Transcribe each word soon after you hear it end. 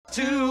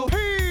Two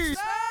Peace.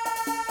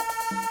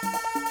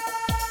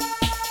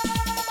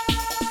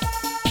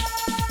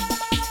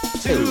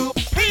 Two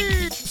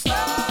Peace.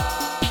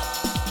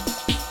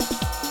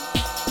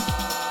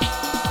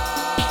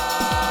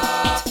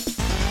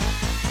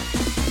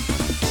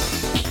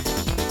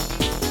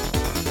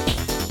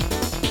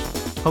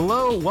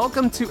 Hello,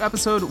 welcome to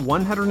episode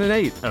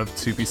 108 of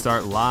 2P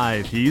Start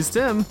Live. He's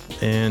Tim.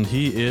 And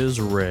he is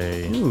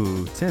Ray.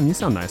 Ooh, Tim, you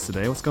sound nice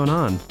today. What's going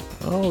on?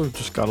 Oh,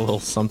 just got a little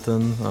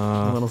something.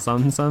 A little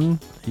something?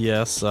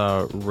 Yes,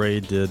 Ray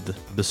did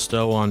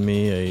bestow on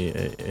me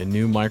a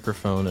new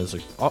microphone as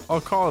I'll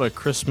call it a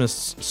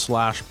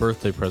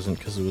Christmas/birthday present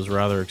because it was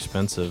rather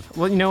expensive.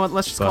 Well, you know what?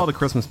 Let's just call it a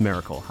Christmas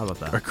miracle. How about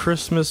that? A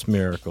Christmas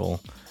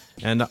miracle.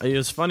 And it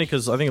was funny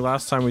because I think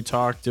last time we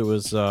talked it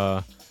was...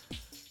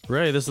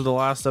 Ray, this is the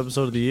last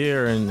episode of the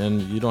year,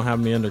 and you don't have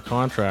me under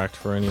contract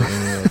for any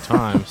other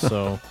time,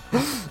 so...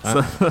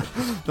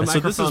 the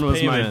microphone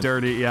was my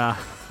dirty, yeah.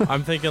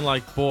 I'm thinking,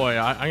 like, boy,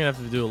 I'm going to have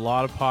to do a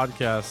lot of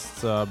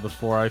podcasts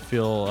before I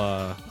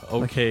feel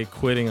okay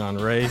quitting on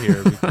Ray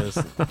here, because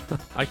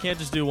I can't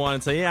just do one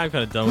and say, yeah, I'm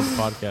kind of done with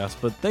the podcast,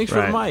 but thanks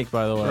for the mic,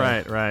 by the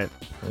way. Right.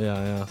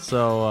 Yeah.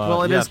 So,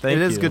 well, it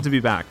is good to be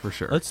back, for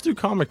sure. Let's do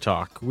comic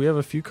talk. We have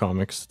a few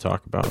comics to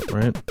talk about,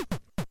 right?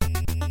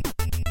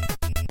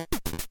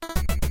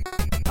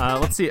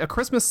 Let's see. A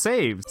Christmas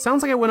Save.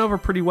 Sounds like it went over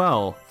pretty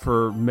well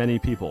for many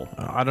people.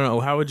 I don't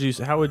know. How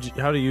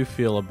do you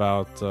feel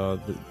about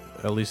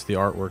at least the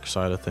artwork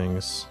side of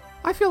things?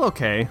 I feel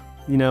okay.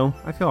 You know,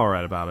 I feel all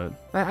right about it.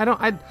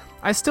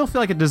 I still feel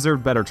like it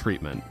deserved better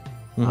treatment.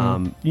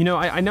 Mm-hmm.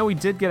 I know we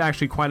did get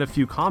actually quite a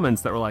few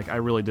comments that were like, I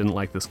really didn't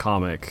like this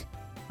comic.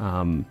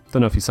 Don't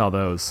know if you saw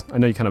those. I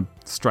know you kind of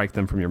strike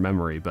them from your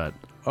memory, but...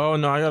 Oh,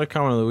 no, I got a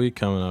comment of the week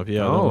coming up.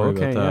 Yeah, don't worry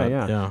about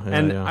that. Yeah.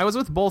 And I was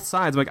with both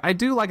sides. Like, I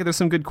do like it. There's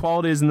some good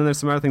qualities, and then there's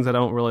some other things I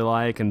don't really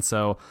like, and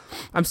so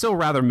I'm still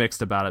rather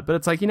mixed about it. But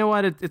it's like, you know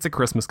what? It's a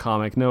Christmas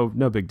comic. No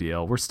big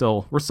deal. We're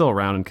still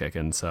around and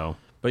kicking, so...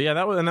 But yeah,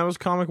 that was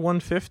comic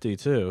 150,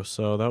 too,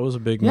 so that was a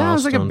big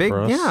milestone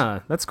for us. Yeah,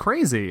 that's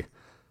crazy.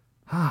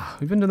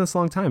 We've been doing this a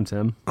long time,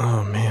 Tim.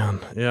 Oh, man.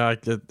 Yeah,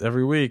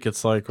 every week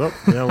it's like, oh,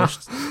 yeah, we're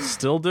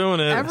still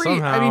doing it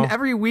somehow. I mean,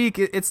 every week,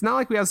 it's not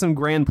like we have some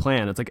grand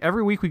plan. It's like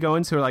every week we go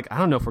into it like, I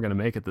don't know if we're going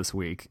to make it this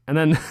week. And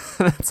then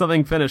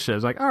something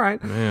finishes. Like, all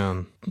right.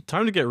 Man,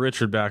 time to get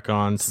Richard back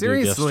on.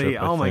 Seriously.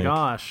 Oh, my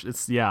gosh.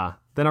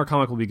 Then our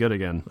comic will be good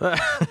again.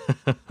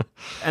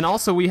 And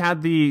also, we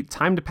had the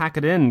Time to Pack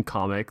It In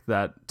comic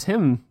that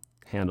Tim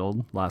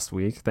handled last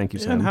week. Thank you,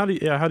 Tim. And how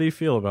do you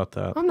feel about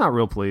that? I'm not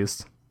real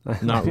pleased.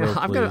 I'm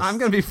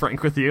gonna be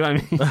frank with you. I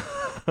mean,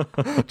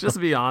 just to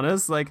be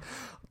honest, like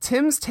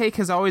Tim's take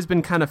has always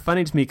been kind of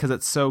funny to me because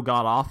it's so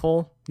god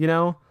awful, you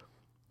know.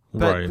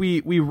 But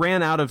we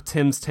ran out of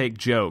Tim's take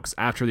jokes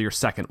after your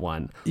second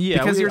one. Yeah,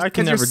 because your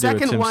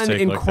second one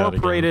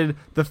incorporated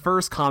like the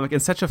first comic in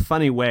such a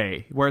funny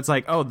way, where it's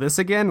like, oh, this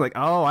again, like,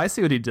 oh, I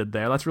see what he did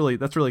there. That's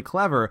really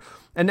clever.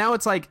 And now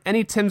it's like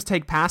any Tim's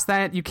take past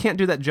that, you can't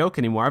do that joke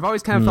anymore. I've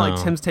always kind of felt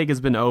like Tim's take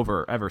has been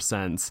over ever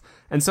since.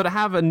 And so to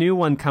have a new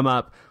one come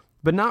up,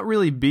 but not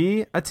really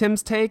be a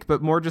Tim's take,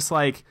 but more just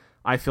like,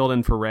 I filled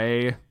in for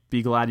Ray,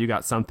 be glad you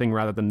got something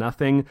rather than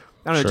nothing.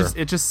 I don't know,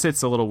 it just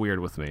sits a little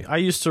weird with me. I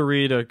used to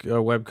read a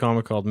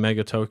webcomic called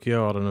Mega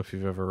Tokyo. I don't know if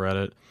you've ever read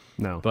it.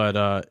 No.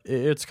 But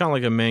it's kind of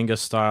like a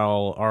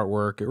manga-style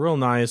artwork. Real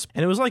nice.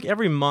 And it was like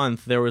every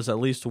month there was at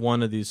least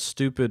one of these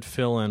stupid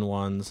fill-in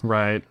ones.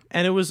 Right.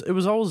 And it was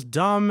always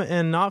dumb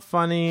and not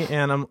funny,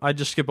 and I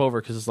just skip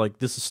over because it's like,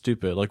 this is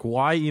stupid. Like,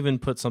 why even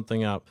put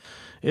something up?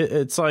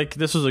 It's like,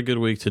 this was a good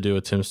week to do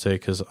a Tim's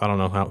Take because I don't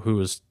know who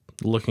was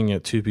looking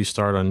at 2P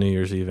Start on New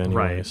Year's Eve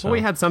anyway. Right. So. Well,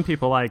 we had some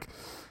people like...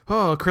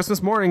 Oh,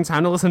 Christmas morning,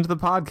 time to listen to the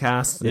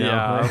podcast.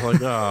 I was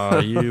like, oh,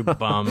 you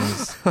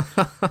bums.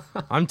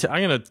 I'm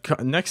gonna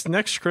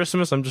next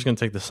Christmas. I'm just gonna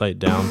take the site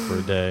down for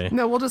a day.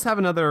 No, we'll just have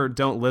another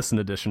Don't Listen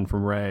edition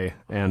from Ray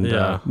and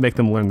make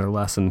them learn their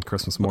lesson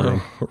Christmas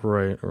morning.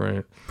 Right.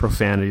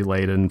 Profanity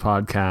laden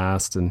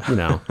podcast and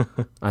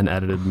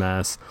unedited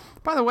mess.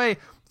 By the way,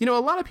 a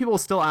lot of people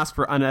still ask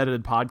for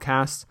unedited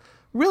podcasts.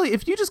 Really,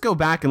 if you just go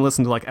back and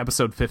listen to like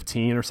episode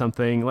 15 or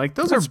something, like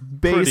those are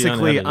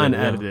basically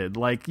unedited. Yeah.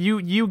 Like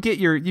you get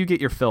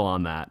your fill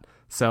on that.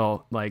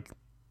 So like,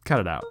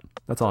 cut it out.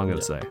 That's all I'm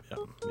gonna say. Yeah.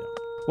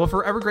 Well,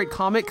 for every great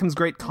comic comes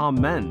great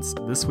comments.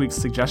 This week's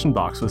suggestion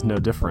box was no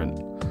different.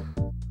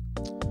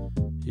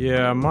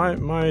 Yeah,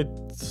 my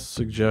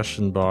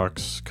suggestion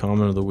box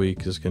comment of the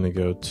week is gonna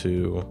go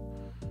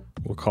to,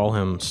 we'll call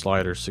him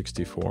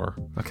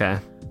Slider64. Okay.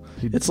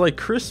 It's like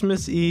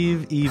Christmas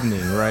Eve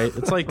evening, right?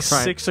 It's like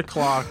 6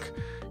 o'clock.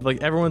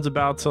 Like everyone's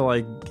about to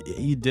like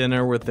eat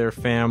dinner with their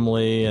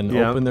family and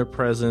open their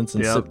presents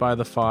and sit by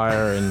the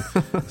fire and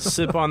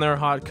sip on their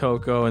hot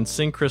cocoa and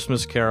sing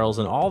Christmas carols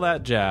and all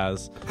that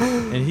jazz.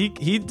 And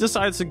he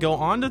decides to go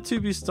on to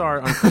 2B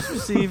Start on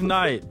Christmas Eve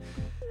night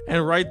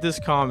and write this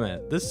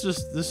comment. This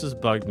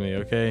just bugged me,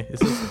 okay?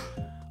 It's just,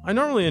 I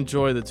normally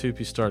enjoy the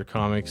 2P Start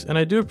comics, and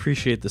I do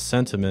appreciate the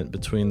sentiment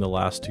between the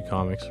last two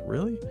comics.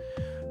 Really?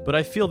 But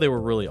I feel they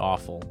were really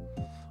awful.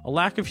 a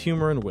lack of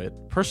humor and wit,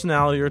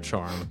 personality or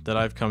charm that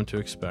I've come to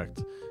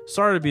expect.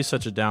 Sorry to be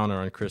such a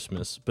downer on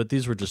Christmas, but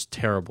these were just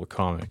terrible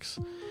comics.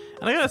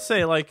 And I gotta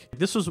say, like,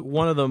 this was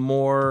one of the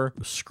more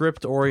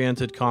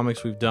script-oriented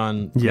comics we've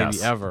done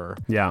maybe ever.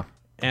 Yeah.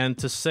 And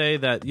to say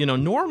that,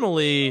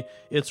 normally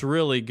it's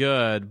really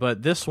good,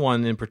 but this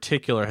one in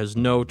particular has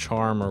no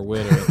charm or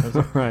wit.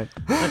 Right.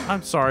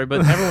 I'm sorry,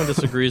 but everyone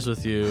disagrees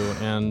with you,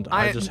 and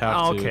I just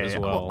have to as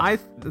well.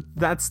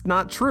 That's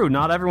not true.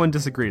 Not everyone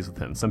disagrees with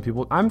him. Some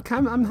people, I'm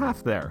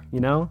half there,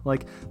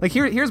 Like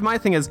here's my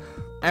thing is,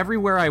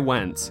 everywhere I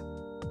went,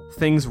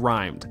 things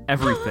rhymed.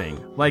 Everything.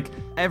 Like,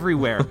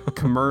 everywhere.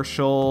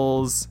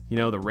 Commercials,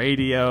 the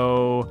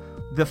radio.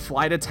 The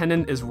flight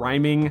attendant is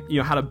rhyming,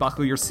 how to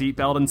buckle your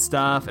seatbelt and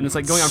stuff, and it's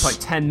like going on for like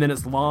 10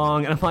 minutes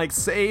long, and I'm like,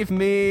 save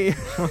me.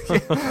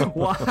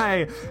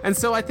 Why? And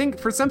so I think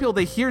for some people,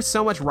 they hear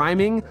so much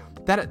rhyming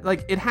that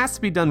it has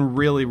to be done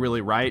really,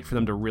 really right for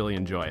them to really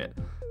enjoy it.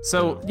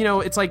 So,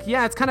 it's like,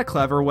 yeah, it's kind of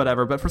clever,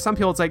 whatever, but for some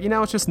people, it's like,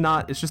 it's just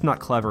not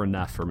clever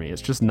enough for me.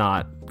 It's just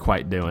not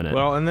quite doing it.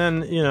 Well, and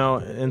then,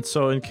 and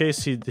so in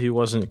case he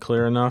wasn't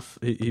clear enough,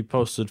 he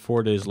posted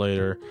 4 days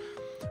later,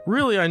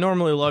 really, I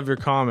normally love your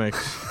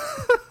comics.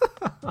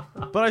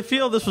 But I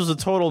feel this was a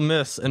total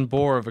miss and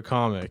bore of a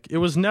comic. It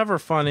was never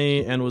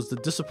funny and was the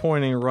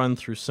disappointing run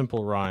through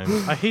simple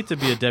rhymes. I hate to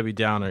be a Debbie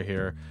Downer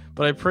here,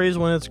 but I praise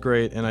when it's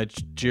great and I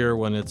jeer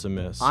when it's a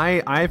miss.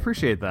 I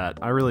appreciate that.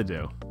 I really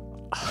do.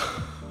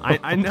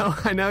 I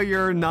know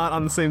you're not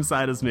on the same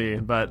side as me,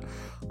 but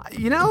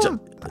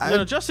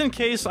just in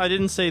case I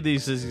didn't say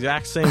these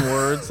exact same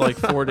words like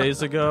 4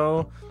 days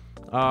ago.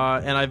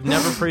 And I've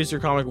never praised your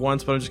comic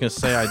once, but I'm just going to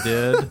say I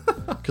did,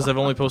 because I've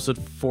only posted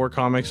 4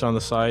 comics on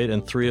the site,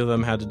 and 3 of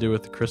them had to do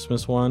with the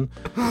Christmas one.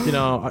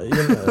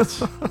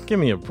 Give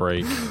me a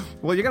break.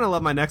 Well, you're going to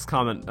love my next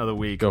comment of the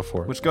week. Go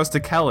for it. Which goes to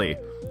Kelly.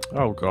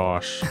 Oh,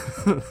 gosh.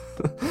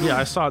 Yeah,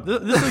 I saw it. This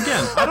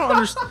again, I don't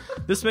understand.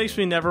 This makes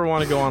me never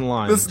want to go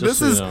online. But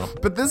this is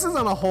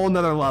on a whole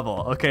nother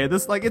level, okay?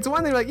 This, it's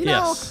one thing,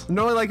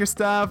 normally like your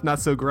stuff, not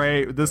so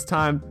great. This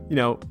time,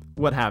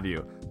 what have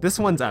you. This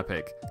one's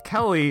epic.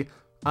 Kelly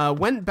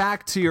went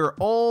back to your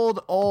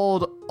old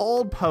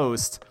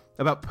post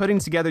about putting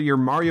together your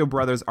Mario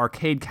Brothers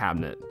arcade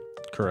cabinet.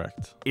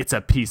 Correct. It's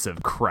a piece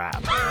of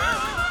crap.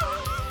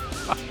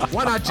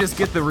 Why not just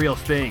get the real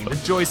thing? The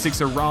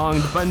joysticks are wrong.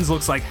 The buttons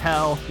looks like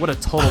hell. What a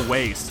total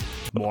waste,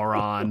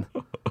 moron.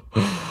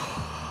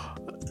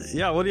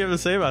 Yeah, what do you have to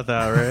say about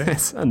that, Ray?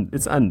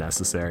 It's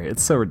unnecessary.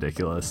 It's so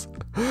ridiculous.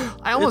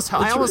 I almost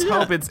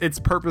hope it's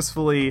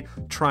purposefully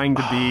trying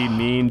to be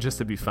mean just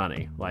to be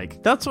funny.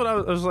 Like, that's what I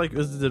was like.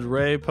 Did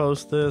Ray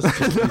post this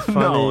just to be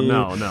funny?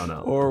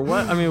 No. Or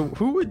what? I mean,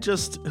 who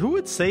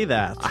would say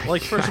that?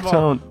 First of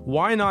all,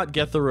 why not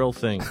get the real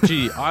thing?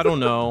 Gee, I don't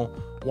know.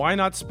 Why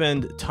not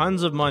spend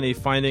tons of money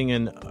finding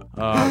an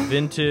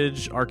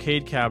vintage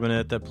arcade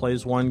cabinet that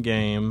plays one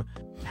game?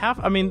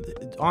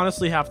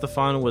 Honestly, half the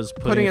fun was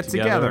putting it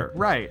together.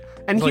 Right.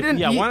 And he didn't.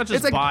 Yeah, why not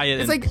just buy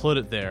it and put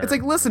it there? It's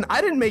like, listen, I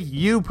didn't make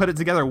you put it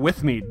together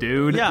with me,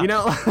 dude. Yeah.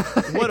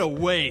 What a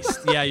waste.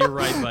 Yeah, you're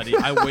right, buddy.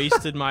 I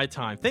wasted my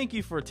time. Thank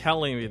you for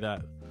telling me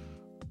that.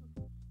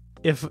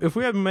 If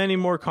we had many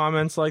more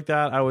comments like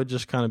that, I would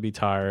just kind of be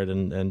tired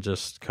and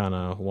just kind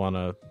of want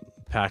to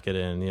pack it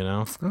in,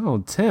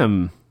 Oh,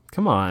 Tim,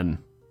 come on.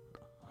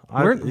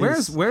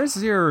 Where's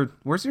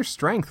your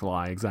strength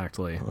lie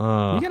exactly? You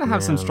gotta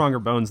have some stronger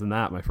bones than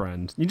that, my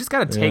friend. You just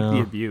gotta take the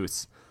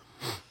abuse.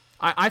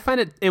 I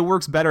find it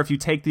works better if you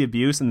take the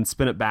abuse and then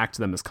spin it back to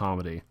them as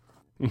comedy.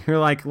 You're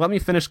like, let me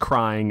finish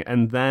crying,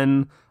 and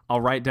then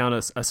I'll write down a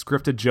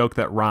scripted joke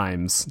that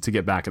rhymes to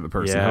get back at the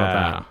person. Yeah. How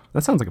about that?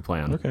 That sounds like a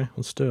plan. Okay,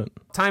 let's do it.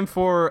 Time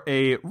for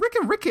a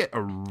Ricket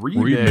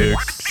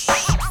remix.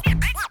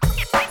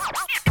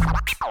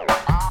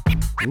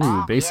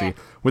 Ooh, bassy.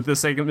 With this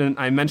segment,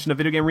 I mentioned a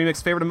video game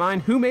remix favorite of mine,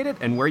 who made it,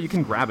 and where you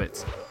can grab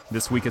it.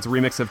 This week, it's a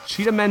remix of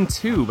Cheetah Men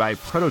 2 by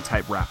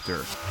Prototype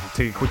Raptor.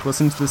 Take a quick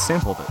listen to this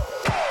sample of it.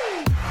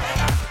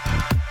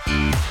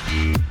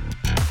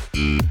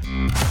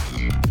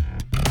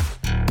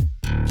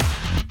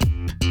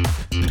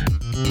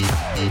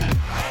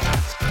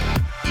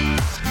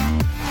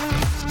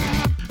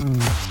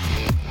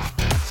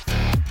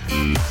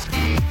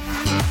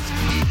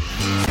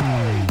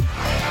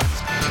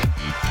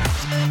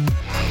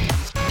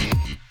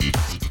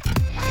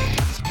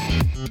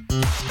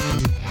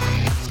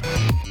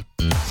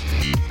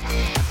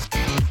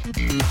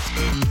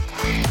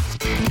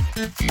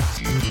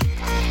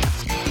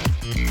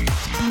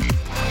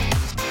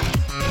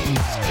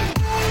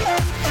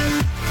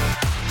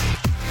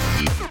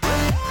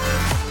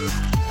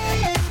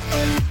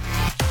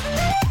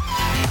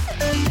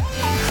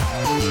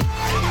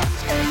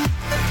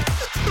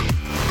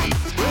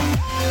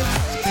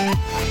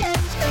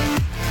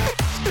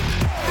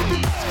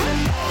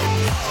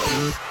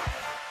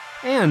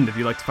 And if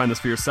you'd like to find this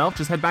for yourself,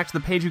 just head back to the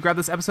page you grabbed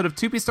this episode of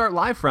 2P Start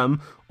live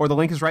from, or the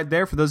link is right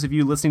there for those of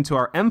you listening to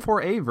our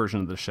M4A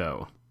version of the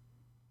show.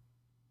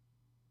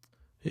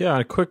 Yeah,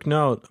 a quick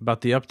note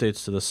about the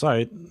updates to the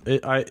site.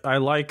 I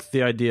like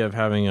the idea of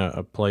having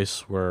a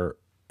place where,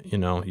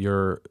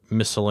 your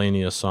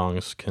miscellaneous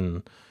songs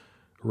can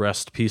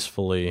rest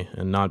peacefully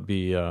and not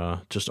be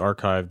just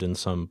archived in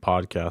some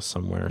podcast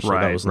somewhere. So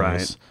that was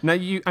nice. Now,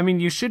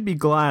 you should be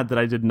glad that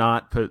I did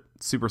not put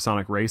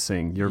Supersonic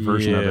Racing, your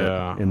version of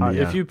it. In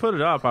the, if you put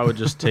it up, I would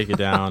just take it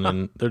down,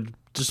 and there'd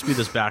just be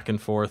this back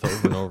and forth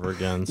over and over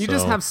again. You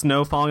just have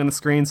snow falling on the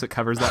screen, so it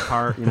covers that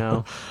part,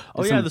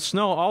 The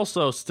snow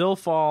also still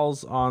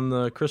falls on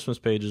the Christmas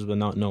pages, but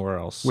not nowhere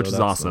else. Which is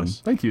awesome.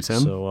 Nice. Thank you, Tim.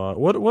 So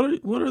what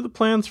are the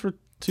plans for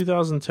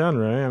 2010,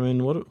 Ray? I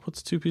mean,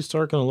 what's 2P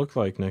Start going to look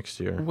like next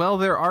year? Well,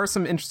 there are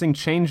some interesting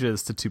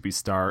changes to 2P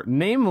Start,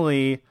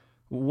 namely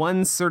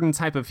one certain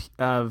type of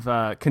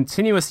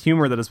continuous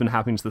humor that has been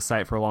happening to the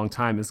site for a long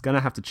time is going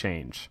to have to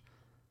change.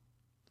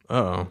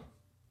 Uh-oh.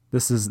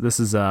 This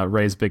is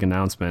Ray's big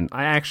announcement.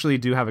 I actually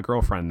do have a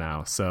girlfriend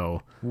now,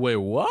 so... Wait,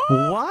 what?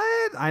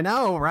 What? I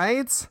know,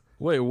 right?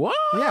 Wait, what?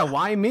 Yeah,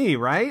 why me,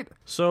 right?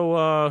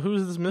 So,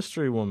 who's this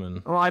mystery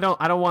woman? Well, I don't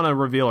want to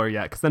reveal her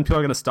yet, because then people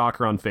are going to stalk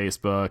her on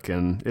Facebook,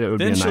 and it would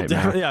be a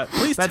nightmare.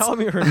 Please tell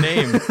me her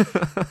name.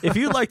 If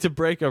you'd like to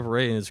break up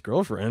Ray and his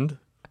girlfriend...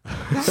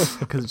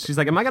 Because she's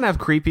like, am I gonna have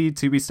creepy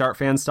 2B Start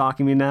fans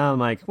stalking me now? I'm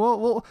like,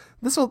 well,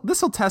 this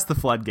will test the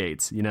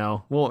floodgates,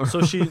 Well,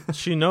 so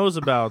she knows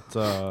about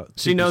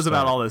she knows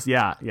about all this,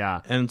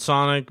 yeah, and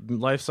Sonic,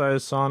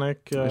 life-size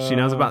Sonic. She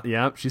knows about.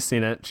 Yep, she's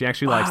seen it. She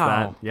actually likes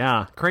that.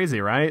 Yeah, crazy,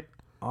 right?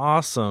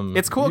 Awesome.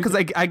 It's cool because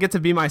I get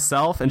to be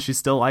myself, and she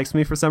still likes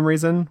me for some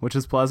reason, which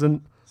is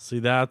pleasant. See,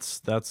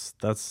 that's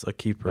a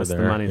keeper. That's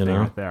there. The money thing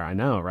right there. I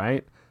know,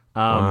 right?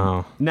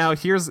 Wow. Now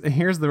here's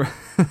the.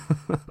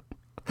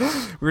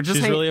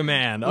 She's really a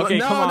man. Okay,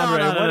 come on,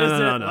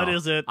 Ray. What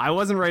is it? I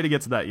wasn't ready to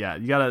get to that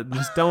yet. You gotta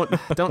just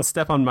don't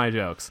step on my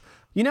jokes.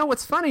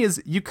 What's funny is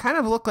you kind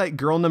of look like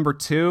girl number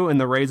 2 in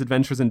the Ray's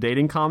Adventures in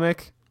Dating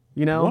comic.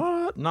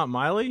 What? Not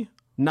Miley?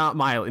 Not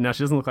Miley. No,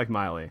 she doesn't look like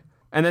Miley.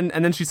 And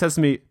then she says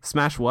to me,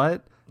 "Smash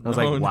what?" And I was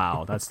like,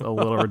 "Wow, that's a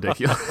little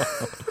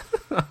ridiculous."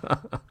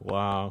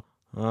 Wow.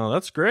 Oh,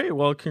 that's great.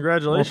 Well,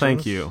 congratulations. Well,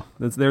 thank you.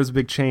 There's a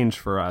big change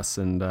for us,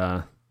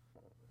 and.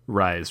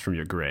 Rise from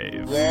your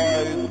grave.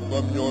 Rise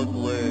from your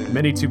grave.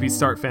 Many 2B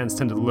Start fans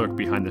tend to lurk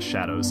behind the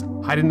shadows,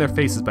 hiding their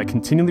faces by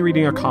continually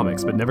reading our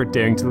comics but never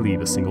daring to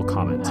leave a single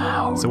comment.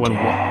 So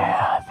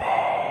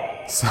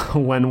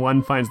when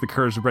one finds the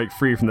courage to break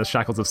free from the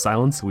shackles of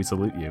silence, we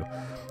salute you.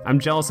 I'm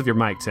jealous of your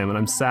mic, Tim, and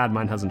I'm sad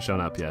mine hasn't shown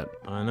up yet.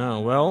 I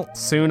know. Well,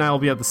 soon I will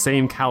be at the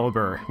same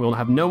caliber. We'll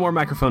have no more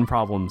microphone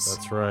problems.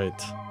 That's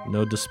right.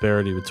 No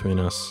disparity between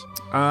us.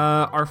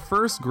 Our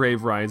first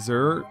grave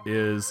riser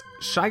is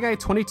Shy Guy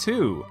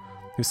 22,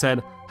 who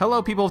said,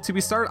 "Hello, people of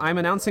 2B Start. I'm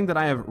announcing that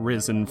I have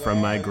risen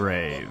from my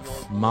grave."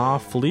 Ma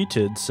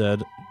Fleeted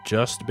said,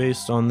 "Just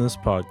based on this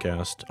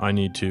podcast, I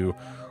need to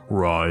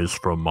rise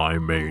from my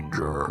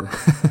manger."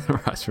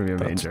 Rise from your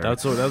manger.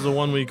 That's a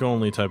 1 week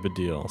only type of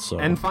deal. So.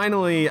 And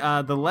finally,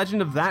 the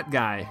legend of that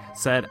guy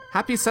said,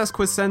 "Happy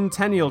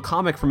sesquicentennial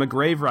comic from a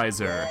grave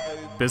riser.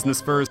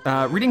 Business first.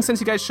 Reading since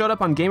you guys showed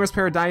up on Gamers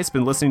Paradise.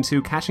 Been listening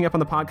to, catching up on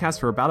the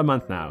podcast for about a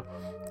month now.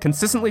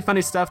 Consistently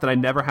funny stuff that I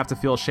never have to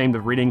feel ashamed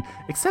of reading,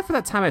 except for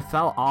that time I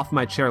fell off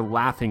my chair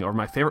laughing over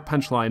my favorite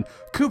punchline,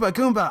 Koopa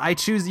Goomba, I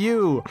choose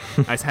you.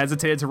 I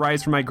hesitated to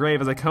rise from my grave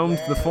as I combed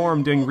the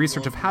forum doing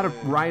research of how to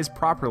rise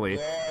properly,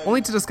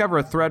 only to discover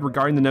a thread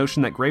regarding the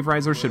notion that grave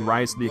risers should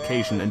rise to the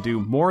occasion and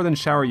do more than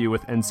shower you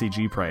with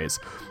NCG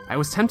praise. I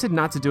was tempted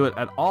not to do it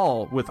at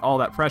all with all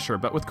that pressure,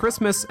 but with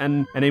Christmas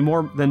and a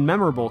more than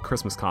memorable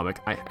Christmas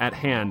comic at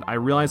hand, I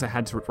realized I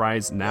had to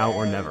rise now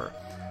or never.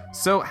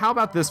 So how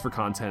about this for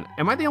content?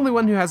 Am I the only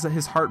one who has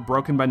his heart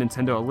broken by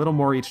Nintendo a little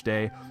more each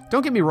day?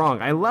 Don't get me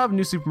wrong, I love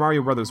New Super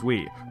Mario Bros.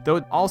 Wii, though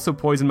it also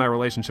poisoned my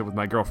relationship with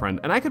my girlfriend,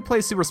 and I could play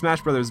Super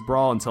Smash Bros.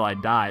 Brawl until I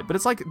die, but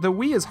it's like the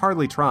Wii is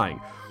hardly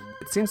trying.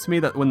 It seems to me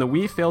that when the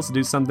Wii fails to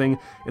do something,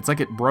 it's like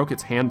it broke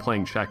its hand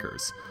playing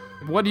checkers.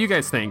 What do you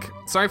guys think?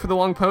 Sorry for the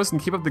long post, and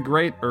keep up the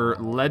great,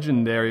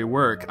 legendary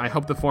work. I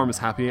hope the forum is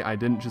happy I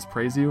didn't just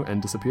praise you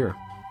and disappear.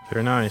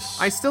 Very nice.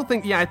 I still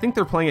think, I think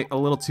they're playing it a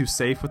little too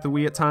safe with the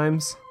Wii at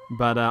times.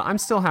 But I'm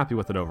still happy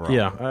with it overall.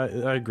 Yeah,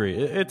 I agree.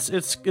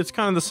 It's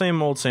kind of the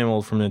same old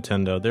from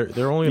Nintendo.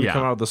 They're only going to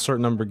come out with a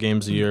certain number of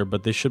games a year,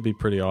 but they should be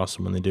pretty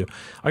awesome when they do.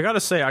 I got to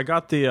say, I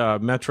got the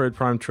Metroid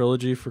Prime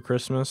trilogy for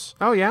Christmas.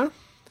 Oh yeah,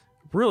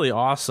 really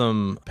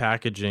awesome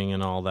packaging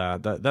and all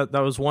that. That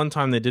was one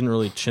time they didn't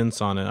really chintz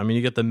on it. I mean,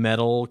 you get the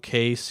metal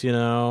case,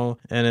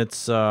 and it's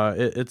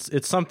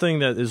something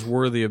that is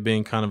worthy of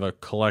being kind of a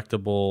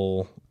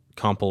collectible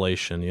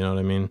compilation. You know what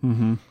I mean?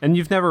 Mm-hmm. And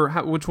you've never?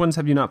 Which ones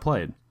have you not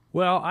played?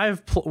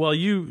 Well,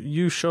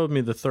 you showed me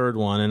the third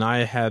one, and I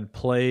had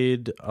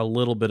played a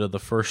little bit of the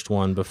first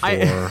one before.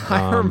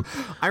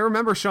 I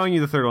remember showing you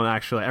the third one,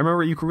 actually. I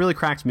remember you really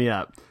cracked me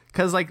up,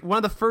 because like one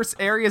of the first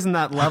areas in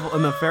that level,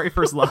 in the very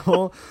first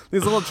level,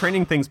 these little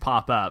training things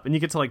pop up, and you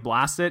get to like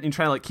blast it, and you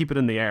try to like keep it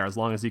in the air as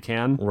long as you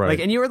can. Right. Like,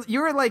 and you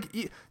were like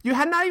you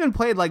had not even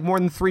played like more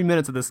than 3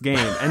 minutes of this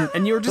game,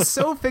 and you were just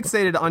so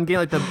fixated on getting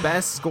like the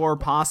best score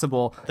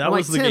possible. That I'm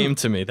was like, the Tim, game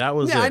to me. That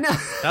was yeah, it. I know.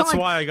 That's Like,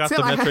 why I got Tim,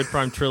 the Metroid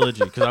Prime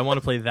trilogy, because I want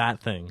to play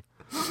that thing.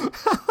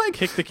 like,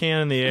 Kick the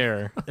can in the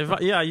air.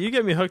 You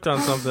get me hooked on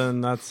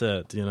something, that's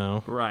it, you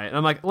know? right. And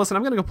I'm like, listen,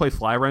 I'm going to go play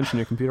Fly Wrench on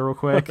your computer real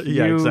quick.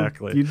 Yeah,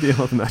 exactly. You deal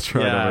with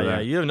Metroid over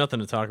there. You have nothing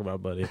to talk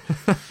about, buddy.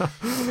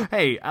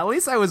 Hey, at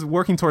least I was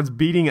working towards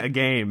beating a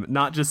game,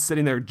 not just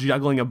sitting there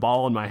juggling a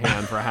ball in my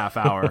hand for a half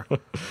hour.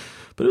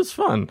 But it was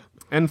fun.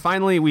 And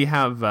finally, we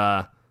have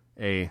a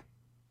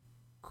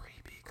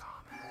creepy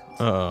comment.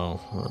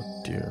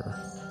 Oh dear.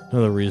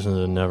 Another reason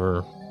to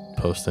never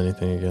post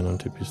anything again on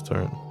 2P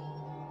Start.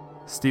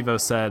 Steve-O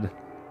said,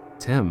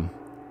 Tim,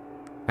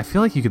 I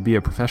feel like you could be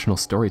a professional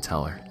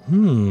storyteller.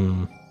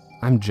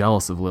 I'm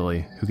jealous of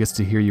Lily, who gets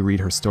to hear you read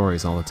her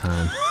stories all the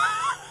time.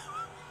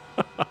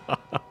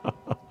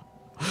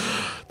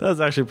 That's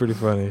actually pretty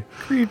funny.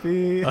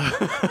 Creepy.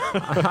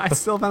 I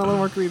still found it a little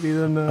more creepy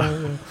than...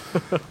 All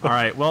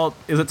right, well,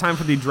 is it time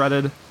for the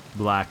dreaded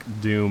Black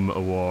Doom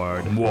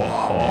Award?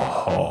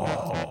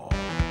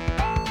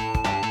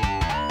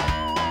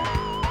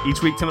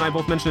 Each week, Tim and I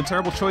both mention a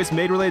terrible choice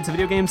made related to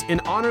video games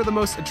in honor of the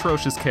most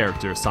atrocious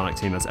character Sonic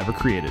Team has ever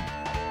created,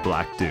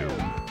 Black Doom.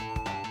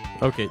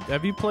 Okay,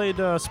 have you played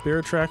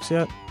Spirit Tracks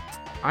yet?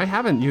 I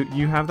haven't.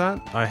 You have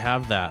that? I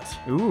have that.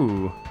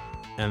 Ooh.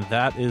 And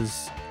that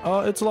is...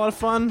 it's a lot of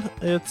fun.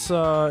 It's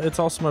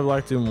also my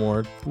Black Doom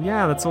Award.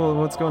 Yeah, that's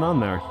what's going on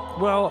there.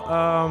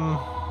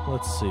 Well,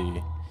 let's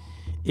see.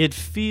 It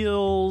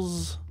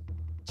feels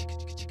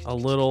a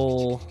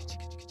little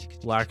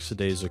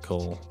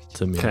lackadaisical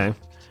to me. Okay.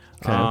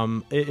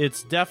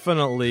 It's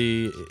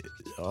definitely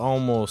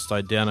almost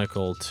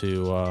identical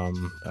to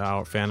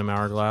our Phantom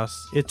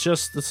Hourglass.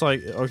 It's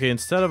like, okay,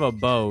 instead of a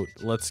boat,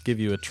 let's give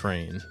you a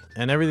train.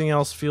 And everything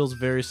else feels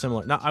very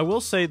similar. Now, I will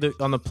say that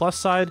on the plus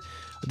side,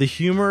 the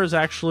humor is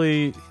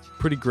actually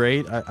pretty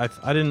great. I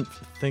didn't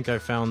think I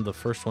found the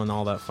first one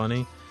all that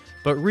funny.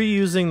 But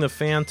reusing the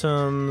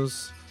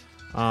Phantoms,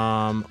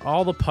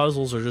 all the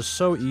puzzles are just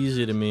so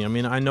easy to me. I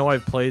mean, I know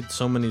I've played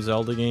so many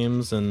Zelda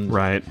games, and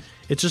right.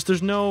 It's just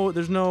there's no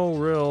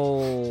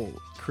real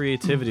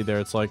creativity there.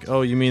 It's like,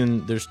 oh, you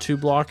mean there's 2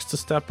 blocks to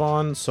step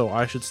on, so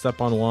I should step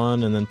on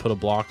one and then put a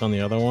block on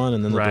the other one,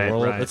 and then the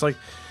door. Right. It's like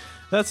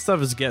that stuff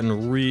is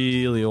getting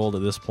really old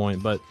at this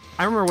point. But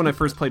I remember when I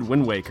first played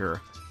Wind Waker.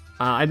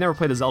 I'd never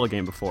played a Zelda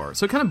game before,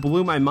 so it kind of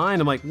blew my mind.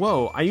 I'm like,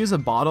 whoa, I use a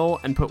bottle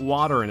and put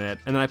water in it,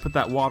 and then I put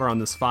that water on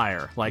this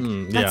fire. Like,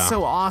 that's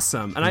so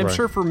awesome. And I'm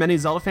sure for many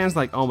Zelda fans,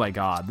 like, oh my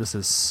god, this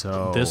is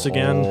so This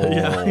again? old.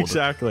 Yeah,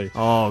 exactly.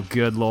 Oh,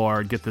 good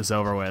lord, get this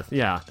over with.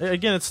 Yeah.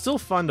 Again, it's still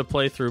fun to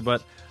play through,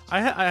 but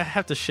I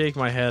have to shake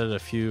my head at a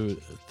few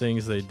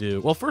things they do.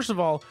 Well, first of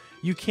all,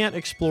 you can't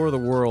explore the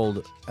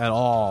world at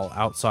all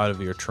outside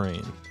of your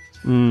train.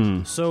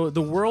 So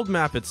the world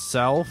map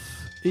itself...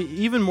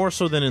 even more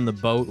so than in the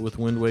boat with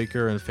Wind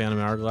Waker and Phantom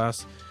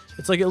Hourglass,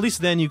 it's like at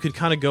least then you could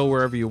kind of go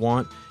wherever you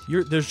want.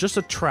 There's just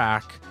a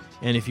track,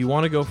 and if you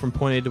want to go from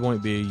point A to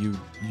point B,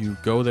 you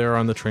go there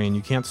on the train. You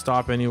can't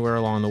stop anywhere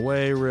along the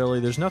way, really.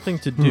 There's nothing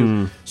to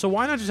do. So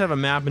why not just have a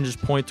map and just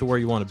point to where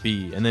you want to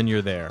be, and then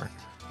you're there?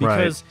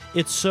 Because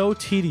it's so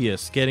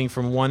tedious getting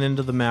from one end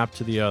of the map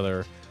to the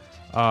other.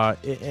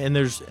 And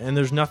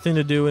there's nothing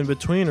to do in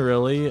between,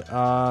 really.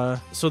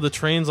 So the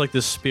train's like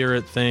this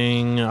spirit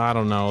thing. I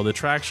don't know. The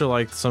tracks are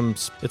like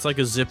it's like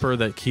a zipper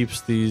that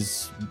keeps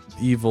these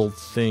evil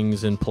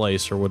things in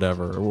place or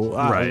whatever.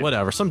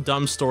 Whatever. Some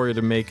dumb story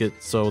to make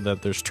it so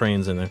that there's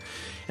trains in there.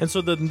 And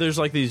so then there's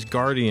like these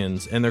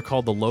guardians, and they're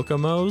called the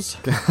Locomos.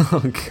 Oh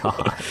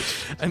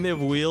gosh. And they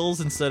have wheels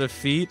instead of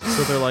feet,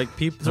 so they're like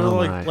people.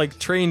 They're like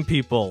train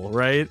people,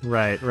 right?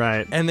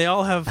 Right. And they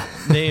all have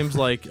names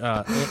like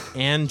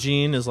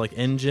Angine is like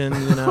engine,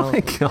 you know. Oh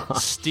my God.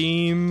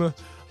 Steam,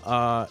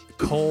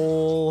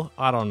 coal.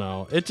 I don't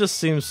know. It just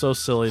seems so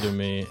silly to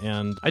me,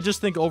 and I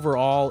just think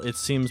overall it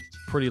seems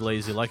pretty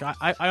lazy. Like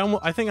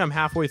I think I'm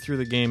halfway through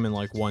the game in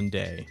like one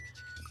day.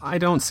 I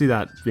don't see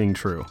that being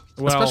true,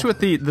 well, especially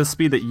with the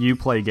speed that you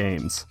play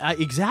games.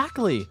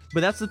 Exactly, but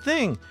that's the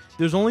thing.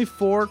 There's only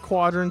 4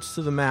 quadrants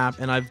to the map,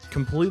 and I've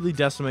completely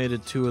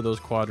decimated 2 of those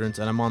quadrants,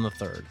 and I'm on the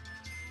 3rd.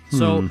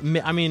 So,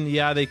 I mean,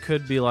 yeah, they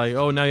could be like,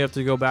 oh, now you have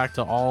to go back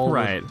to all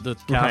the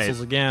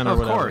castles again, or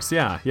whatever. Of course,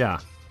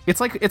 yeah.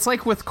 It's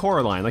like with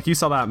Coraline. Like, you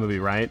saw that movie,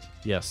 right?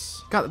 Yes.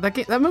 God,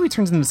 that movie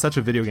turns into such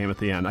a video game at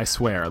the end, I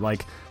swear.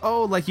 Like,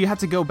 you have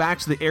to go back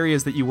to the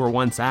areas that you were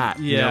once at.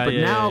 Yeah,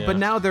 you know? But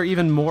now they're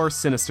even more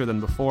sinister than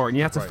before, and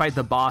you have to fight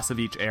the boss of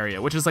each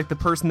area, which is like the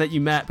person that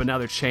you met, but now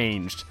they're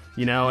changed.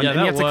 You know, and,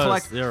 you have to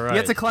collect. You're right. You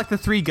have to collect the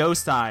 3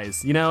 ghost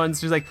eyes. You know, and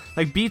she's like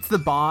beats the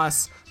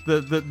boss.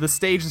 The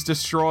stage is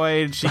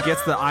destroyed. She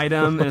gets the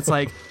item, and it's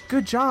like,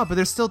 good job, but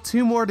there's still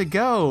 2 more to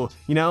go.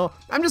 You know,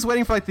 I'm just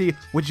waiting for like the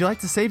 "Would you like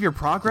to save your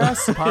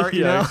progress" part.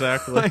 You know?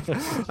 Exactly.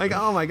 like,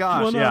 oh my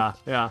gosh,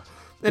 yeah.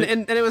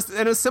 And it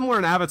was similar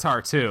in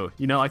Avatar too.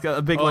 You know, like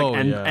a big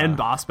end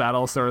boss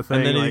battle sort of thing.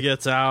 And then he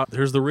gets out.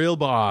 Here's the real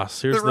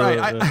boss. Here's it's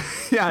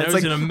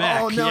like, in a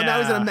mech. Oh no, now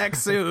he's in a mech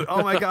suit.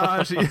 Oh my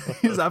gosh,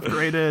 he's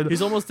upgraded.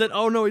 He's almost dead.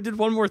 Oh no, he did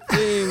one more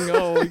thing.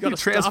 Oh, you got to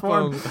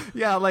transform.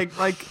 Yeah, like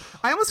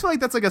I almost feel like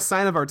that's like a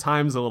sign of our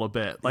times a little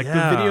bit. Like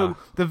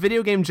the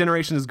video game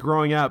generation is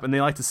growing up, and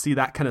they like to see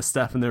that kind of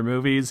stuff in their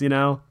movies. You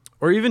know.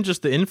 Or even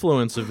just the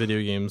influence of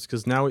video games,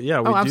 because now, we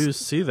do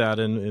see that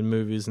in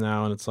movies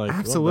now, and it's like,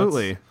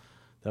 absolutely,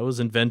 that was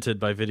invented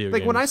by video games.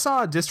 Like when I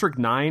saw District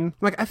 9,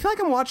 like I feel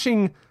like I'm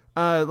watching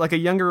like a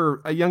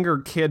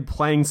younger kid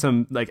playing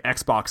some like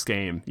Xbox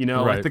game, you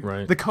know, like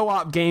the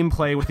co-op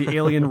gameplay with the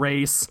alien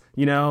race,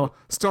 you know,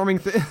 storming.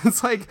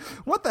 It's like,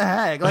 what the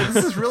heck? Like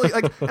this is really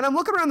like, and I'm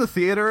looking around the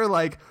theater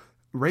like.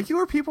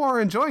 Regular people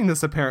are enjoying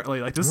this apparently.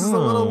 Like this is a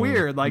little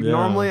weird. Like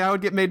normally I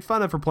would get made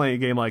fun of for playing a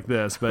game like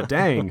this, but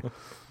dang.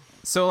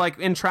 So, like,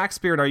 in Track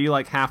Spirit, are you,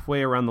 like,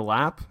 halfway around the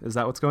lap? Is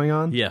that what's going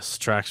on? Yes,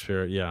 Track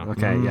Spirit, yeah.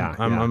 Okay, yeah.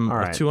 I'm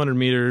right. 200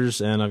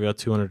 meters, and I've got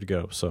 200 to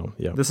go, so,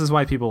 yeah. This is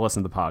why people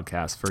listen to the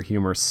podcast, for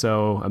humor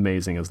so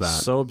amazing as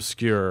that. So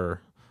obscure.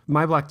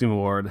 My Black Doom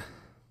Award.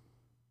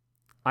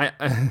 I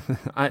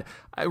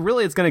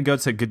really, it's going to go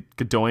to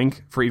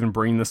Godoink for even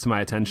bringing this to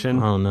my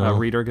attention. Oh, no.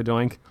 Reader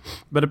Godoink.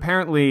 But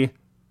apparently,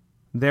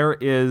 there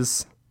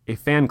is a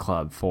fan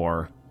club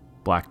for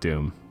Black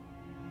Doom.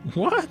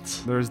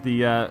 What? There's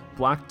the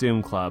Black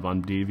Doom Club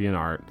on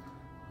DeviantArt.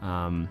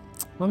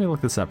 Let me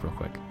look this up real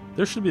quick.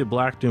 There should be a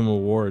Black Doom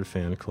Award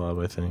fan club,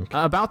 I think.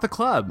 About the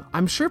club.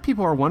 I'm sure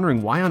people are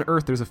wondering why on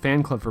earth there's a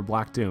fan club for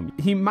Black Doom.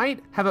 He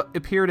might have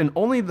appeared in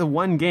only the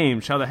one game,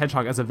 Shadow the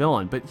Hedgehog, as a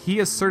villain, but he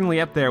is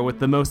certainly up there with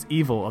the most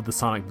evil of the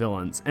Sonic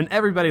villains. And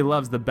everybody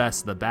loves the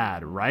best of the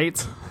bad,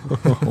 right?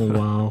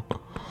 Oh,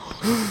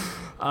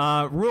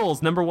 wow.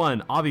 Rules. Number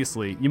 1,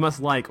 obviously, you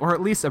must like or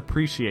at least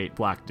appreciate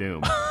Black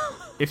Doom.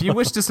 If you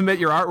wish to submit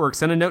your artwork,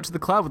 send a note to the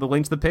club with a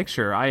link to the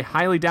picture. I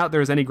highly doubt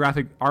there is any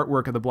graphic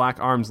artwork of the Black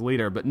Arms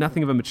leader, but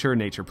nothing of a mature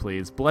nature,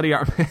 please. Bloody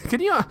arm.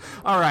 Can you?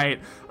 All right.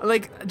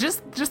 Like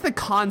just the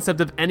concept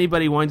of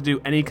anybody wanting to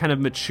do any kind of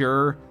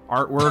mature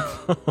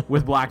artwork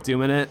with Black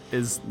Doom in it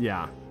is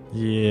Yeah.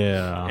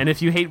 And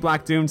if you hate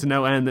Black Doom to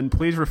no end, then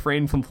please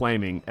refrain from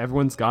flaming.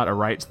 Everyone's got a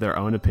right to their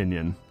own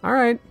opinion. All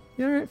right.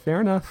 Yeah, all right, fair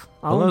enough.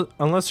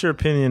 Unless your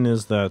opinion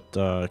is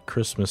that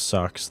Christmas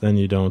sucks, then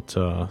you don't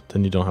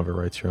have a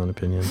right to your own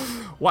opinion.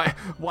 Why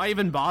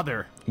even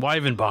bother? Why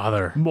even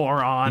bother?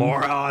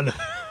 Moron.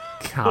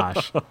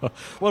 Gosh.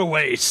 What a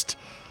waste.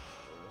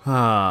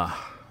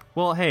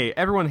 Well, hey,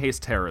 everyone hates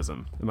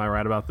terrorism. Am I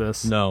right about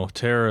this? No,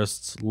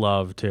 terrorists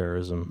love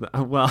terrorism.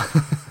 Well,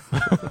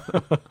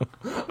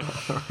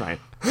 all right.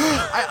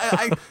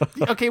 I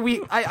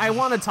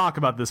want to talk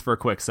about this for a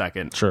quick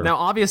second. Sure. Now,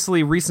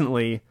 obviously,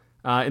 recently,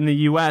 in the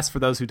U.S., for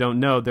those who don't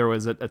know, there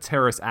was a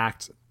terrorist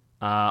act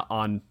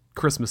on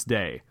Christmas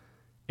Day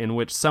in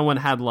which someone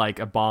had like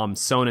a bomb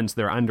sewn into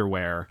their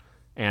underwear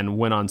and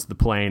went onto the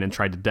plane and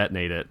tried to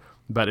detonate it.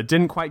 But it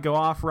didn't quite go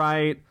off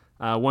right.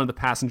 One of the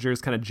passengers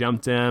kind of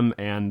jumped him,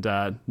 and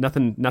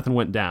nothing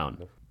went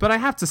down. But I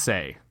have to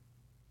say,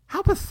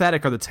 how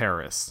pathetic are the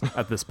terrorists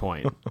at this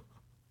point?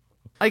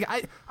 Like,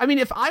 I mean,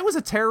 if I was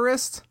a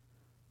terrorist,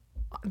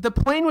 the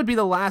plane would be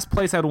the last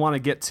place I would want to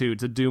get to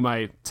do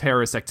my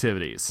terrorist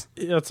activities.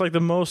 Yeah, it's like the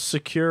most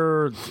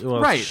secure. Well,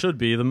 right. It should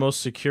be the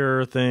most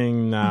secure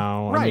thing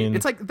now. Right. I mean,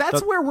 it's like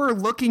that's where we're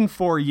looking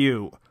for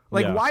you.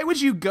 Like, why would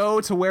you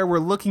go to where we're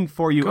looking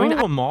for you? Go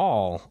to a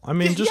mall. I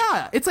mean,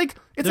 it's like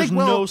there's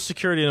no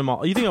security in a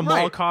mall. You think a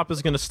mall cop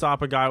is going to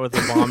stop a guy with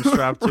a bomb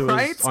strapped to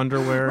his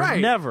underwear? Right.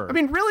 Never. I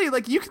mean, really,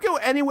 like you could go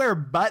anywhere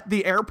but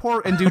the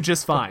airport and do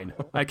just fine,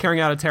 like carrying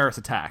out a terrorist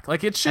attack.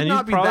 Like it should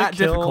not be that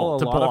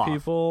difficult to pull off. A lot of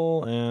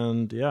people,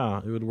 and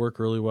it would work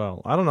really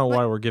well. I don't know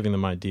why we're giving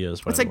them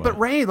ideas. It's like, but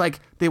Ray, like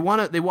they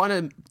want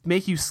to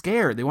make you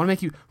scared. They want to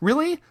make you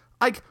really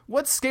like.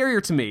 What's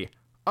scarier to me?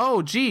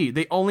 Oh, gee,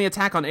 they only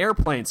attack on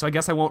airplanes, so I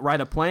guess I won't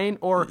ride a plane?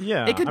 Or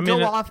it could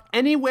go off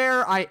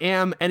anywhere I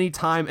am,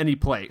 anytime, any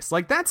place.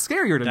 Like, that's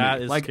scarier to me.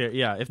 That is like, scary.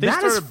 Yeah, if they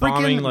started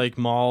bombing, like,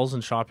 malls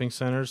and shopping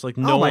centers, like,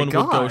 no one would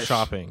go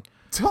shopping.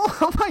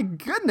 Oh, my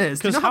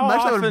goodness. Do you know how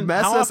much that would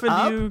mess us up?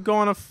 How often do you go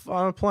on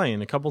a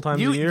plane? A couple times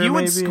a year, You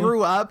would maybe?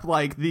 screw up,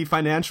 like, the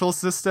financial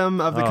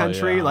system of the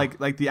country,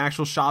 like the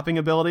actual shopping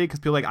ability, because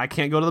people are like, I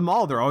can't go to the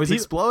mall. They're always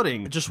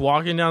exploding. Just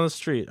walking down the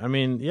street. I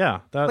mean,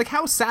 like,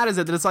 how sad is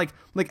it that it's like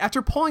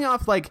after pulling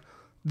off, like,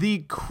 the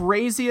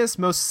craziest,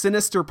 most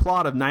sinister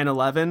plot of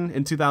 9/11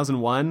 in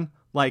 2001,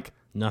 like...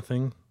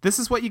 Nothing. This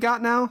is what you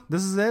got now?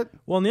 This is it?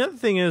 Well, and the other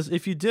thing is,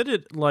 if you did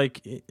it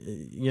like,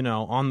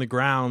 on the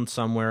ground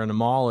somewhere in a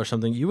mall or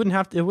something, it wouldn't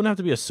have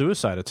to be a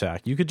suicide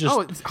attack. You could just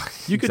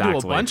could do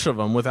a bunch of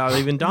them without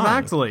even dying.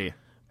 Exactly.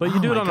 But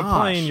you do it on a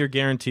plane, you're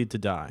guaranteed to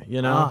die.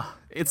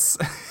 It's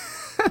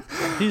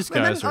These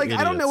guys are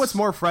idiots. I don't know what's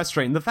more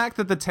frustrating: the fact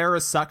that the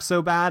terrorists suck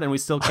so bad and we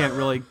still can't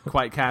really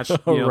quite catch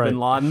Bin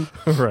Laden,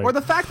 or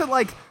the fact that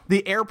like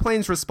the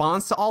airplane's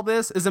response to all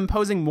this is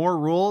imposing more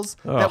rules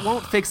that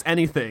won't fix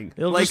anything.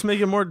 It'll just make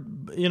it more.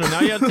 Now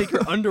you have to take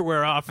your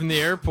underwear off in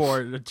the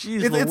airport.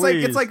 Jeez,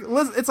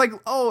 it's like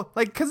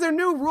because their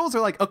new rules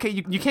are like, okay,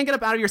 you can't get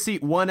up out of your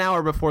seat 1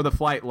 hour before the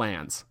flight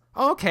lands.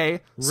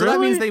 Okay, so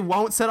that means they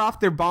won't set off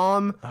their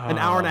bomb an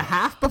hour and a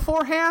half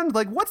beforehand?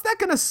 Like, what's that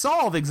going to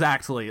solve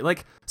exactly?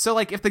 Like, so,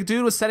 like, if the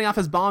dude was setting off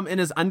his bomb in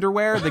his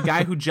underwear, the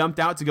guy who jumped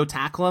out to go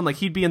tackle him, like,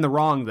 he'd be in the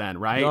wrong then,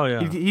 right? Oh,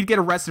 yeah. He'd get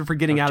arrested for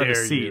getting out of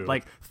his seat.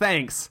 Like,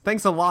 thanks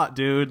a lot,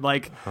 dude.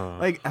 Like,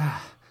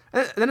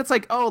 then it's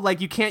like, oh,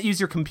 like, you can't use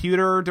your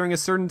computer during a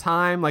certain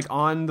time, like,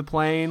 on the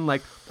plane.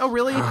 Like, oh,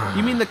 really?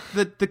 You mean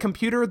the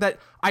computer that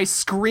I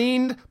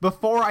screened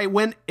before I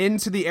went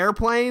into the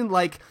airplane?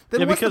 Like,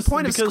 then what's the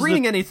point of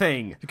screening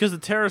anything? Because the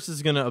terrorist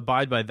is going to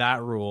abide by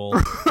that rule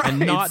and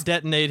not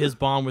detonate his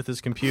bomb with his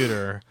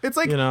computer. It's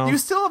like, you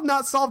still have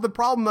not solved the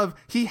problem of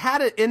he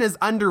had it in his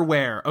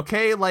underwear,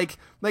 okay? Like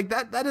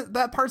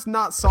that part's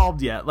not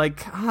solved yet.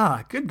 Like,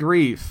 good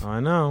grief. I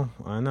know.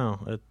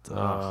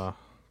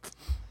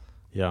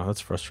 Yeah,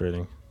 that's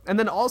frustrating. And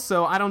then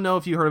also, I don't know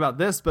if you heard about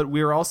this, but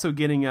we're also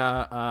getting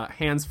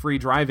hands-free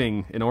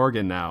driving in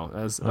Oregon now,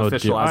 as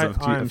official as of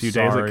a few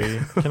days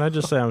ago. Can I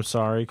just say I'm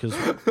sorry? Because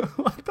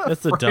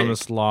that's the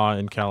dumbest law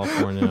in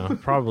California,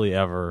 probably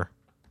ever.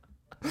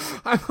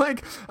 I'm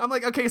like,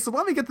 okay, so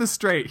let me get this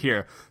straight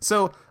here.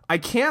 So I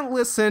can't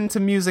listen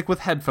to music with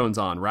headphones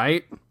on,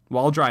 right?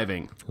 While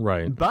driving.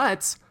 Right.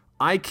 But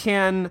I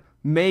can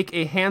make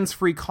a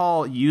hands-free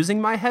call using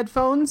my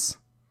headphones.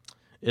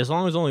 As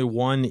long as only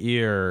one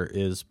ear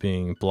is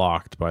being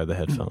blocked by the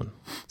headphone.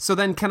 So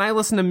then can I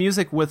listen to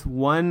music with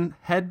one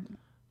headbud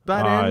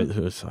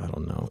in? I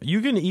don't know.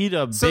 You can eat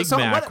a Big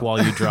Mac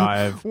while you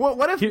drive.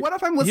 What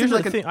if I'm listening to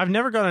like thing. I've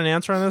never got an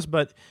answer on this,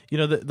 but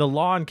the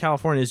law in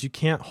California is you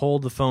can't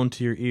hold the phone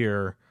to your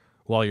ear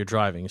while you're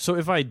driving. So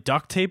if I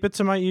duct tape it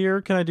to my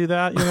ear, can I do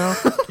that?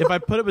 If I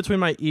put it between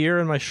my ear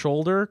and my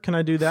shoulder, can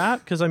I do that?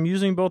 Because I'm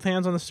using both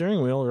hands on the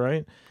steering wheel,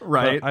 right?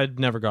 Right. But I'd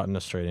never gotten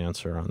a straight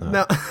answer on that.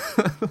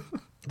 No.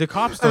 The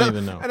cops don't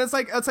even know. And it's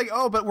like,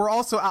 oh, but we're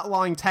also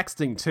outlawing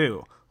texting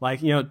too.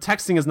 Like,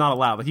 texting is not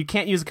allowed. Like, you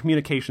can't use a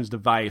communications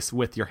device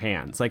with your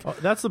hands. Like,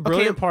 that's the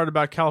brilliant part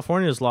about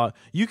California's law.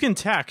 You can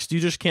text, you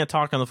just can't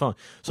talk on the phone.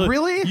 So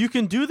really, you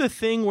can do the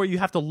thing where you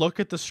have to look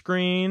at the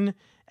screen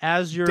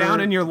as you're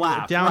down in your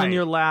lap, in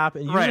your lap,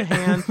 and use your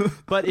hand.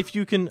 But if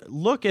you can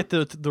look at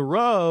the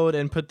road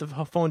and put the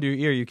phone to your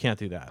ear, you can't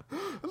do that.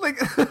 Like,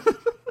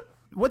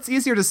 what's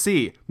easier to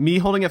see? Me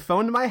holding a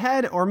phone to my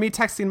head or me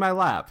texting my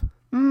lap?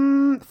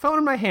 Phone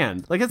in my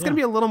hand. Like, it's going to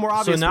be a little more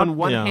obvious when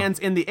one hand's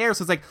in the air.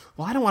 So it's like,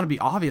 well, I don't want to be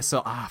obvious.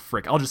 So,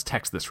 frick, I'll just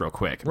text this real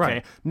quick. Okay.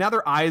 Right. Now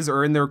their eyes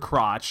are in their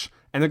crotch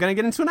and they're going to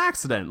get into an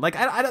accident. Like,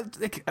 I don't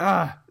think,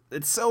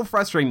 it's so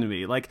frustrating to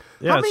me. Like,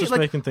 it's just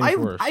making things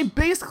worse. I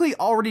basically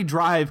already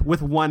drive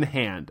with one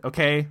hand.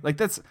 Okay. Like,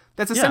 that's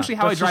essentially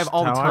how I drive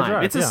all the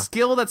time. It's a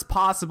skill that's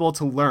possible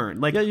to learn.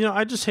 Like,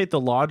 I just hate the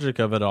logic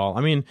of it all.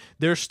 I mean,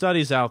 there's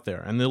studies out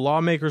there, and the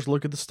lawmakers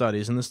look at the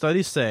studies, and the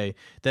studies say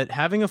that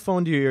having a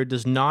phone to your ear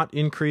does not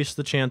increase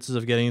the chances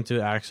of getting into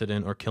an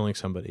accident or killing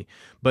somebody.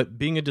 But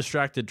being a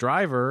distracted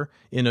driver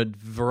in a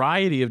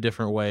variety of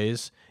different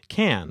ways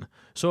can.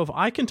 So if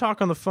I can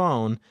talk on the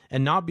phone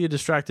and not be a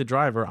distracted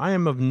driver, I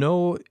am of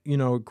no,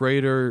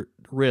 greater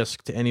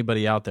risk to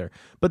anybody out there.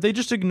 But they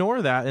just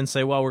ignore that and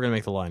say, well, we're going to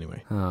make the law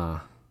anyway.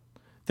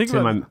 Think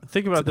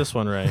about this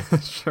one, Ray.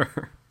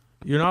 Sure.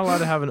 You're not allowed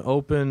to have an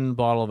open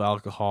bottle of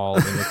alcohol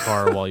in the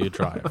car while you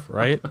drive,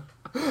 right?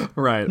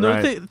 Right, no,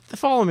 right.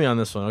 Follow me on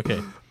this one,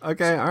 okay?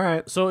 Okay, all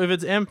right. So if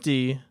it's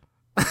empty,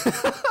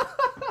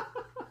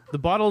 the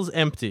bottle's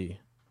empty.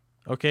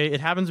 Okay, it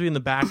happens to be in the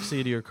back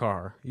seat of your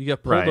car. You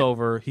get pulled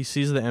over. He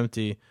sees the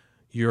empty.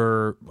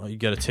 You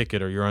get a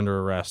ticket or you're under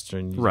arrest,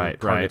 and your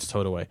car gets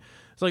towed away.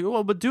 It's like,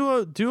 well, but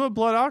do a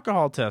blood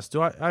alcohol test.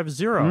 I have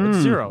zero. It's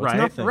zero. It's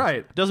nothing.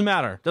 Right. Doesn't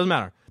matter.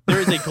 There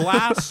is a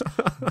glass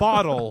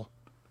bottle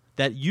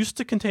that used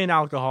to contain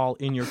alcohol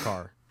in your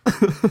car.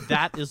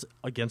 That is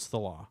against the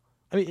law.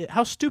 I mean,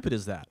 how stupid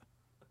is that?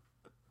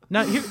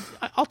 Now,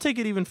 I'll take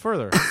it even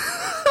further.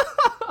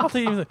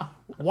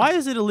 Why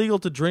is it illegal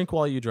to drink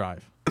while you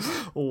drive?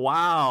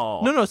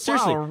 Wow. No,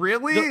 seriously. Wow,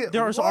 really?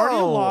 There's already a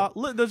law.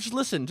 Just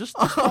listen. Just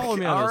follow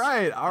me on this.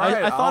 All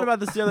right. I thought about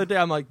this the other day.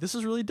 I'm like, this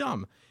is really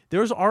dumb.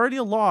 There's already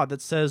a law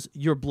that says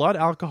your blood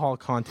alcohol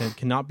content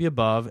cannot be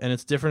above, and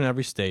it's different in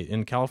every state.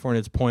 In California,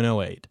 it's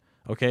 0.08.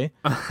 Okay?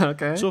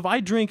 Okay. So if I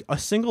drink a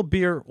single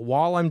beer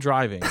while I'm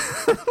driving,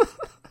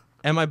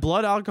 and my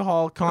blood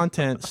alcohol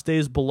content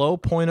stays below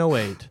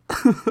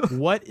 0.08,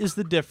 what is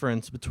the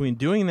difference between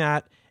doing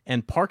that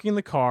and parking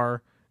the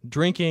car,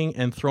 drinking,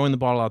 and throwing the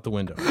bottle out the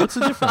window? What's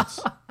the difference?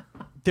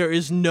 There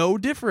is no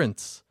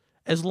difference.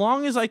 As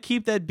long as I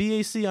keep that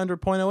BAC under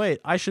 0.08,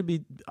 I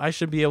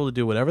should be able to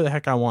do whatever the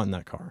heck I want in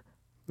that car.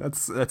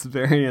 That's a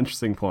very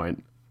interesting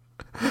point.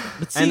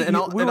 But see,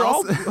 we were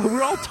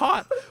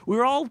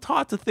all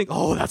taught to think,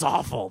 oh, that's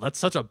awful. That's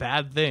such a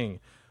bad thing.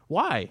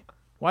 Why?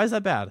 Why is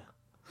that bad?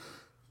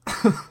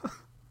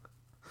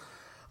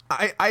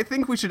 I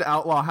think we should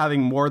outlaw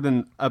having more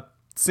than a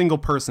single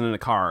person in a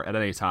car at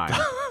any time.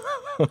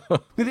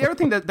 The other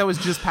thing that was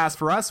just passed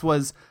for us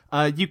was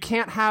you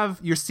can't have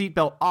your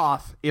seatbelt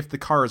off if the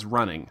car is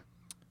running.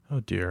 Oh,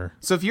 dear.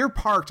 So if you're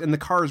parked and the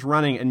car is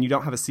running and you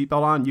don't have a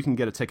seatbelt on, you can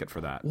get a ticket for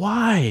that.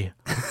 Why?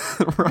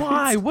 Right?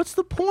 Why? What's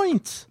the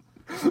point?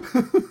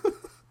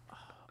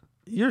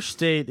 Your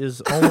state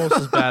is almost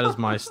as bad as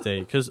my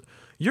state, because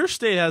your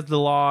state has the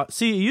law.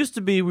 See, it used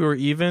to be we were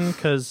even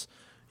because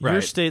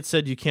your state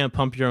said you can't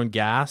pump your own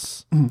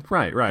gas.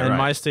 Right. And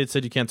my state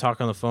said you can't talk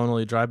on the phone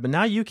while you drive. But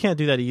now you can't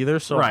do that either.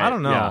 So I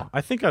don't know. Yeah.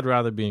 I think I'd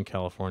rather be in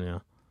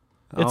California.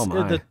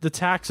 The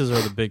taxes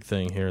are the big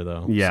thing here,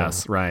 though.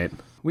 Yes, right.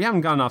 We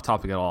haven't gotten off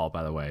topic at all,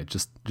 by the way.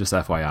 Just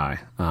FYI.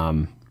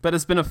 But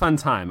it's been a fun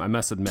time, I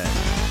must admit.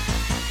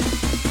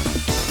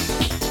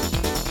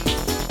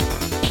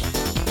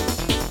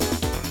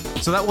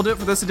 So that will do it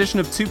for this edition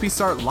of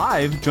 2Piece Art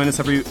Live. Join us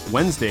every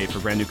Wednesday for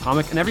a brand new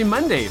comic and every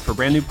Monday for a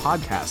brand new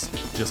podcast,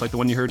 just like the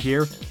one you heard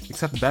here,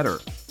 except better.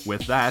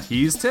 With that,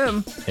 he's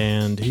Tim.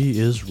 And he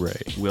is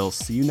Ray. We'll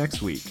see you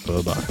next week.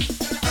 Bye-bye.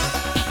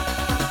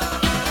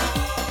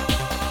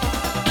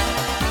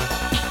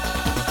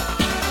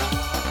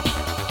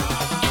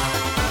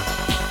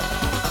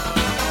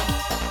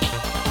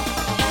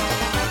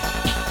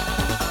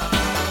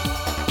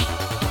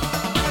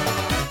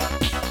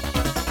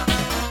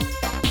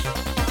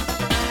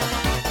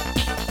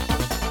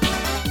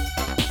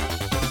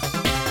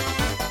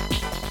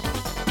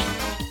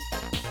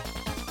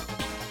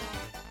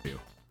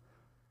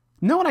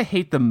 Know what I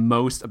hate the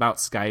most about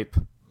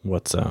Skype?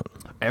 What's that?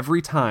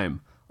 Every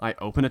time I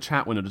open a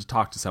chat window to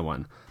talk to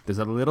someone, there's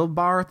a little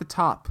bar at the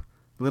top,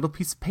 a little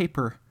piece of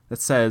paper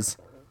that says,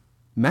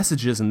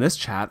 messages in this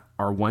chat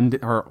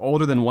are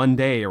older than 1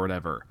 day or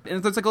whatever.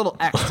 And there's like a little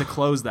X to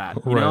close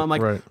that. You know, I'm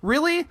like,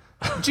 really?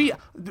 Gee,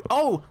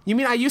 you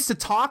mean I used to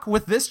talk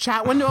with this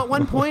chat window at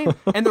one point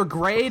and they're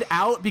grayed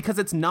out because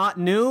it's not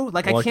new?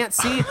 Like I can't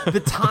see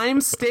the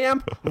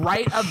timestamp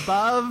right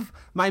above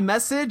my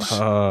message?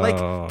 Why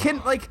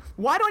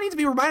do I need to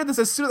be reminded of this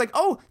as soon as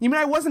you mean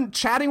I wasn't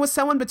chatting with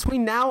someone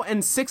between now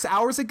and 6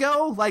 hours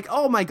ago? Like,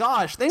 oh my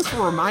gosh, thanks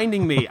for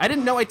reminding me. I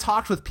didn't know I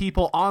talked with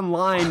people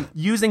online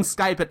using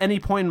Skype at any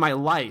point in my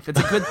life. It's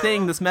a good thing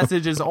this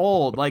message is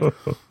old. Like,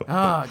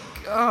 oh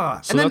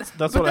god. So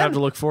that's what I have to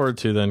look forward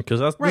to then,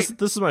 because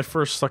this is my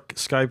first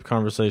Skype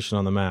conversation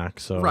on the Mac.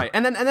 So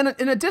and then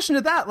in addition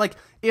to that, like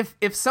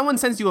if someone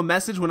sends you a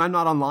message when I'm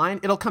not online,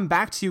 it'll come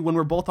back to you when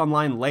we're both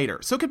online later.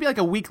 So it could be like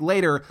a week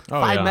later,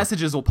 5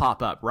 messages will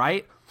pop up,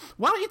 right?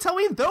 Why don't you tell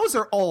me those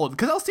are old?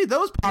 Because I'll see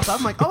those pop up.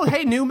 I'm like, oh,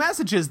 hey, new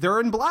messages. They're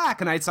in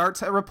black. And I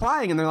start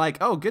replying, and they're like,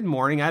 oh, good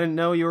morning. I didn't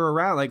know you were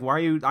around. Like, why are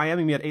you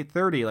IMing me at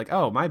 8:30? Like,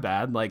 oh, my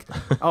bad. Like,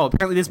 oh,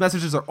 apparently these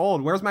messages are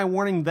old. Where's my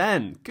warning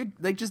then? Good.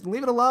 Like, just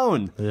leave it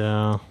alone.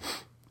 Yeah.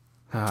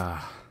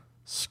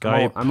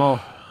 Skype. I'm all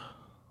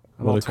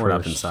torn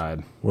up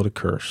inside. What a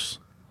curse.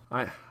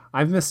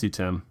 I've missed you,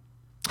 Tim.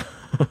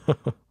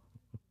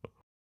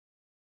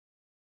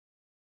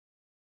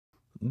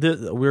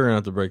 We're gonna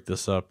have to break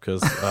this up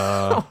because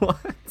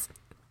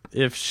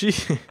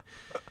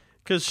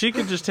because she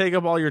could just take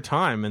up all your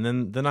time,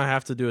 and then I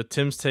have to do a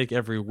Tim's Take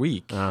every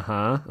week.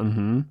 Or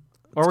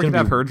we could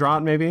have her draw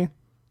it, maybe.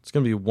 It's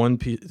gonna be one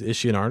piece. Is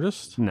she an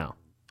artist? No.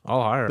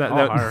 I'll hire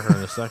her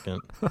in a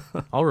second.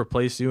 I'll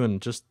replace you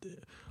and just.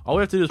 All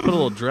we have to do is put a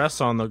little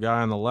dress on the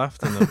guy on the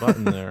left and the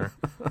button there.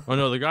 Oh,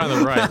 no, the guy on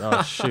the right.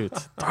 Oh, shoot.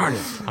 Darn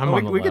it. I'm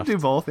on the left. We could do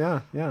both,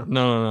 yeah. No.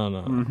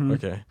 Mm-hmm.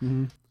 Okay.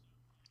 Mm-hmm.